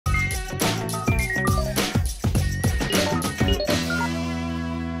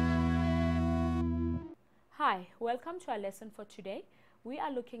Hi, welcome to our lesson for today. We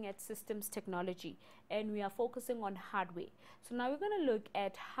are looking at systems technology and we are focusing on hardware. So now we're going to look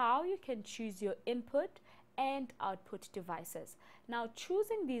at how you can choose your input and output devices. Now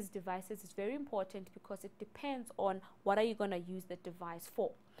choosing these devices is very important because it depends on what are you going to use the device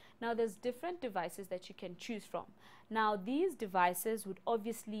for. Now there's different devices that you can choose from. Now these devices would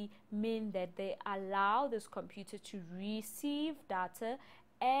obviously mean that they allow this computer to receive data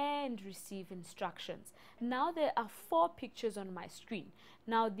and receive instructions. Now there are 4 pictures on my screen.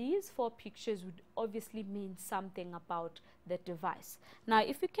 Now these 4 pictures would obviously mean something about the device. Now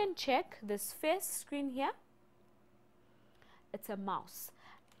if you can check this first screen here, it's a mouse.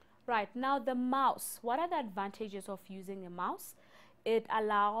 Right, now the mouse, what are the advantages of using a mouse? It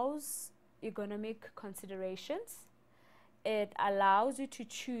allows ergonomic considerations. It allows you to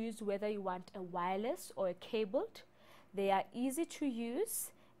choose whether you want a wireless or a cabled. They are easy to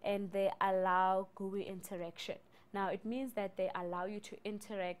use and they allow GUI interaction. Now it means that they allow you to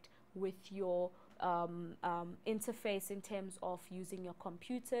interact with your interface in terms of using your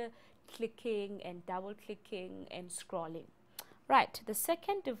computer, clicking and double clicking and scrolling. Right, the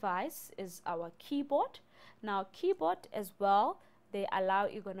second device is our keyboard. Now keyboard as well, they allow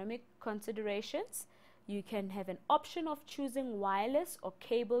ergonomic considerations. You can have an option of choosing wireless or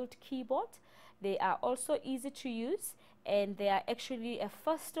cabled keyboard. They are also easy to use and they are actually a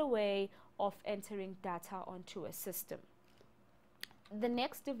faster way of entering data onto a system. The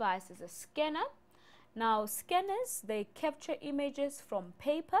next device is a scanner. Now scanners, they capture images from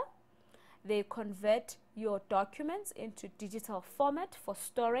paper. They convert your documents into digital format for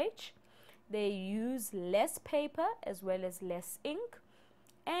storage. They use less paper as well as less ink.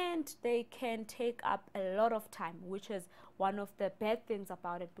 And they can take up a lot of time, which is one of the bad things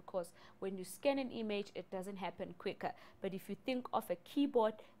about it, because when you scan an image it doesn't happen quicker. But if you think of a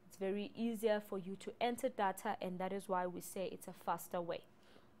keyboard, it's very easier for you to enter data, and that is why we say it's a faster way.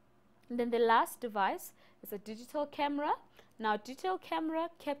 And then the last device is a digital camera. Now digital camera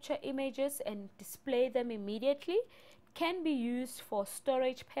capture images and display them immediately. It can be used for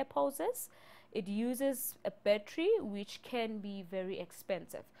storage purposes. It uses a battery which can be very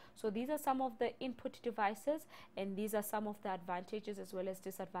expensive. So these are some of the input devices, and these are some of the advantages as well as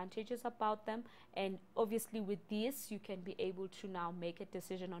disadvantages about them. And obviously with this you can be able to now make a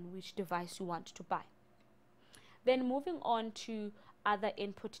decision on which device you want to buy. Then moving on to other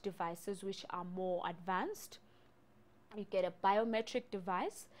input devices which are more advanced, you get a biometric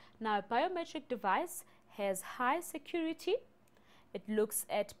device. Now a biometric device has high security. It looks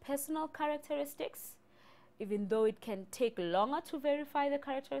at personal characteristics, even though it can take longer to verify the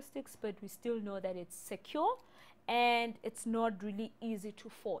characteristics, but we still know that it's secure and it's not really easy to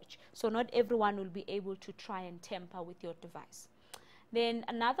forge. So not everyone will be able to try and tamper with your device. Then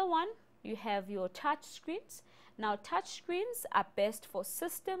another one, you have your touch screens. Now touch screens are best for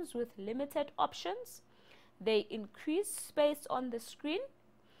systems with limited options. They increase space on the screen.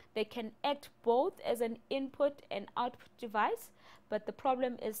 They can act both as an input and output device, but the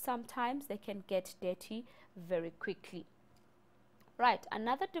problem is sometimes they can get dirty very quickly. Right,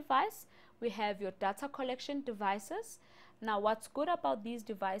 another device, we have your data collection devices. Now what's good about these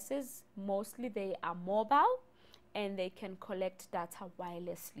devices, mostly they are mobile and they can collect data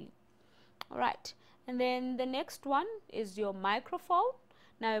wirelessly. All right, and then the next one is your microphone.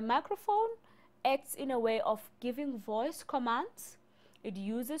 Now a microphone acts in a way of giving voice commands. It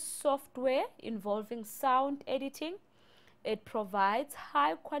uses software involving sound editing. It provides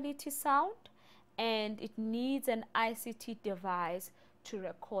high quality sound, and it needs an ICT device to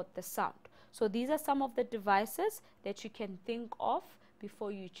record the sound. So these are some of the devices that you can think of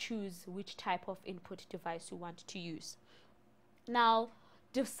before you choose which type of input device you want to use. Now,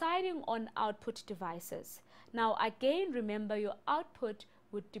 deciding on output devices. Now again, remember your output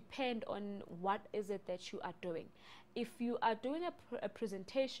would depend on what is it that you are doing. If you are doing a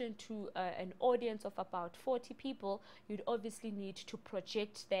presentation to an audience of about 40 people, you'd obviously need to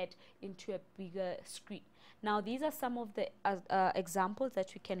project that into a bigger screen. Now these are some of the examples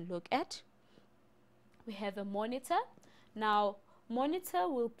that we can look at. We have a monitor. Now monitor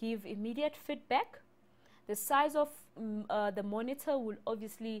will give immediate feedback. The size of the monitor will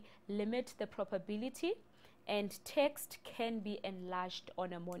obviously limit the probability, and text can be enlarged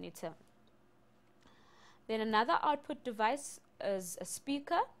on a monitor. Then another output device is a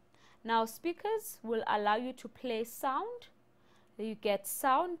speaker. Now speakers will allow you to play sound. You get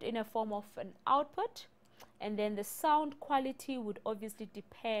sound in a form of an output, and then the sound quality would obviously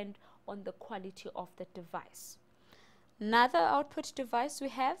depend on the quality of the device. Another output device we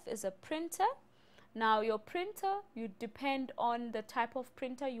have is a printer. Now your printer, you depend on the type of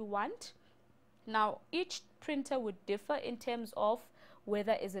printer you want. Now each printer would differ in terms of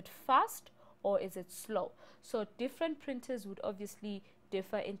whether is it fast or is it slow. So different printers would obviously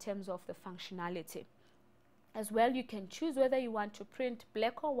differ in terms of the functionality. As well, you can choose whether you want to print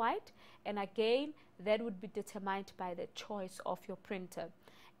black or white, and again that would be determined by the choice of your printer.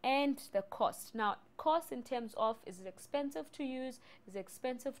 And the cost. Now cost in terms of, is it expensive to use, is it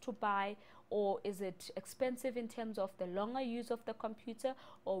expensive to buy, or is it expensive in terms of the longer use of the computer,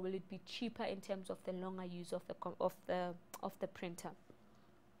 or will it be cheaper in terms of the longer use of the printer.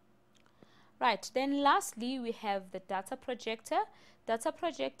 Right, then lastly we have the data projector. Data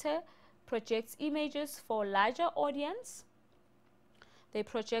projector projects images for larger audience. They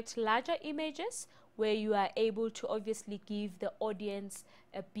project larger images where you are able to obviously give the audience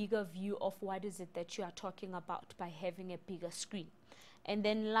a bigger view of what is it that you are talking about by having a bigger screen. And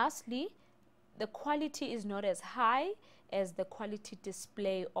then lastly, the quality is not as high as the quality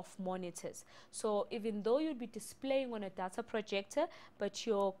display of monitors. So even though you'll be displaying on a data projector, but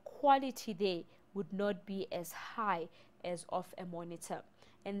your quality there would not be as high as of a monitor.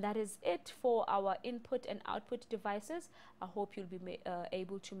 And that is it for our input and output devices. I hope you'll be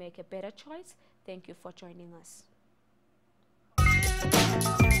able to make a better choice. Thank you for joining us.